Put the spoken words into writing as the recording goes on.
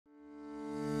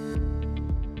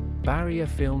Barrier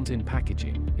films in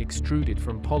packaging, extruded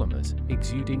from polymers,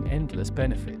 exuding endless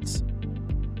benefits.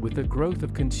 With the growth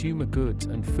of consumer goods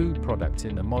and food products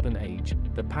in the modern age,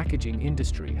 the packaging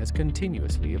industry has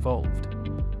continuously evolved.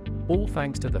 All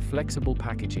thanks to the flexible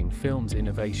packaging films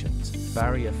innovations.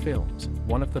 Barrier films,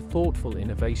 one of the thoughtful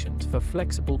innovations for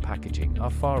flexible packaging, are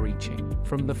far-reaching,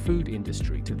 from the food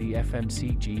industry to the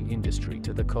FMCG industry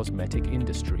to the cosmetic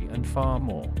industry and far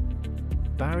more.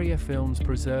 Barrier films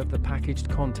preserve the packaged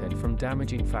content from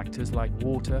damaging factors like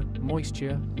water,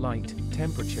 moisture, light,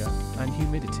 temperature, and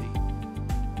humidity.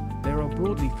 There are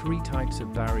broadly three types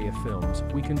of barrier films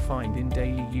we can find in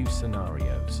daily use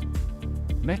scenarios.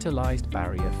 Metallized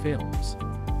barrier films,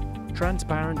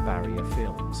 transparent barrier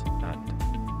films,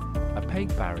 and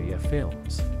opaque barrier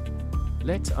films.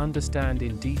 Let's understand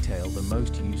in detail the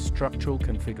most used structural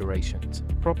configurations,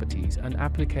 properties, and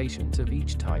applications of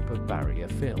each type of barrier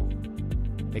film.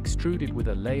 Extruded with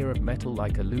a layer of metal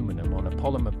like aluminum on a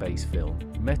polymer-based film,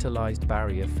 metallized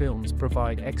barrier films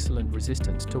provide excellent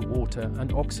resistance to water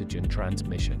and oxygen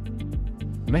transmission.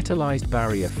 Metallized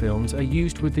barrier films are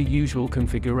used with the usual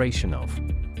configuration of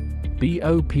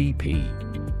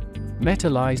BOPP,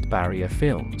 metallized barrier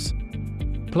films,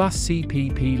 plus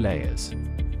CPP layers.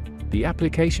 The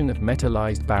application of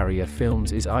metallized barrier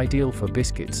films is ideal for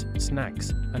biscuits,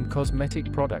 snacks, and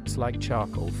cosmetic products like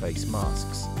charcoal face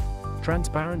masks.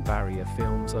 Transparent barrier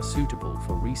films are suitable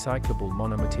for recyclable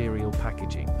monomaterial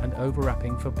packaging and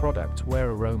overwrapping for products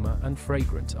where aroma and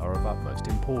fragrance are of utmost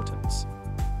importance.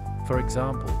 For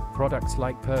example, products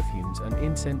like perfumes and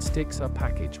incense sticks are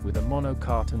packaged with a mono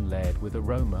carton layered with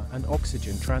aroma and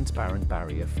oxygen transparent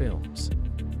barrier films.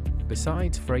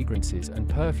 Besides fragrances and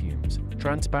perfumes,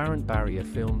 transparent barrier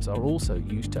films are also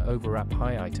used to overwrap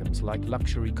high items like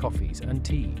luxury coffees and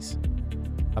teas.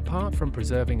 Apart from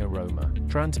preserving aroma,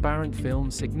 transparent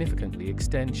films significantly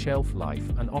extend shelf life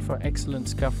and offer excellent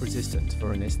scuff resistance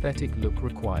for an aesthetic look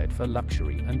required for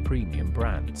luxury and premium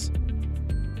brands.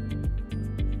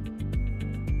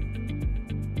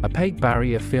 Opaque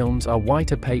barrier films are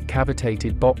white opaque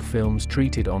cavitated BOP films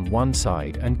treated on one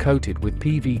side and coated with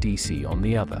PVDC on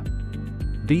the other.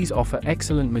 These offer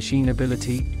excellent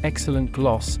machinability, excellent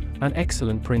gloss, and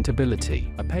excellent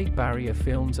printability. Opaque barrier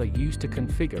films are used to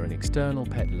configure an external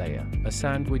PET layer, a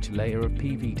sandwich layer of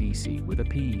PVDC with a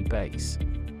PE base.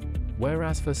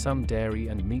 Whereas for some dairy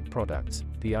and meat products,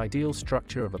 the ideal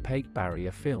structure of opaque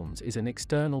barrier films is an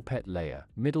external PET layer,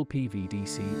 middle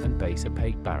PVDC and base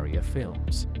opaque barrier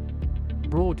films.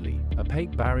 Broadly,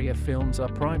 opaque barrier films are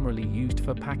primarily used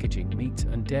for packaging meat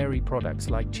and dairy products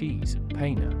like cheese,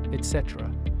 paneer,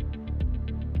 etc.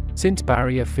 Since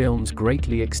barrier films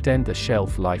greatly extend the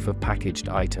shelf life of packaged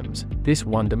items, this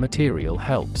wonder material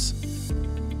helps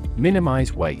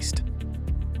minimize waste.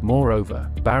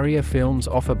 Moreover, barrier films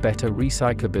offer better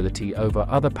recyclability over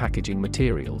other packaging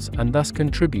materials and thus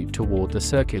contribute toward the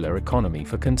circular economy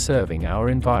for conserving our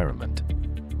environment.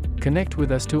 Connect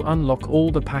with us to unlock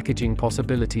all the packaging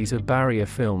possibilities of barrier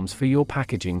films for your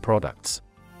packaging products.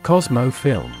 Cosmo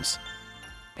Films.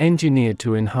 Engineered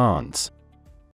to enhance.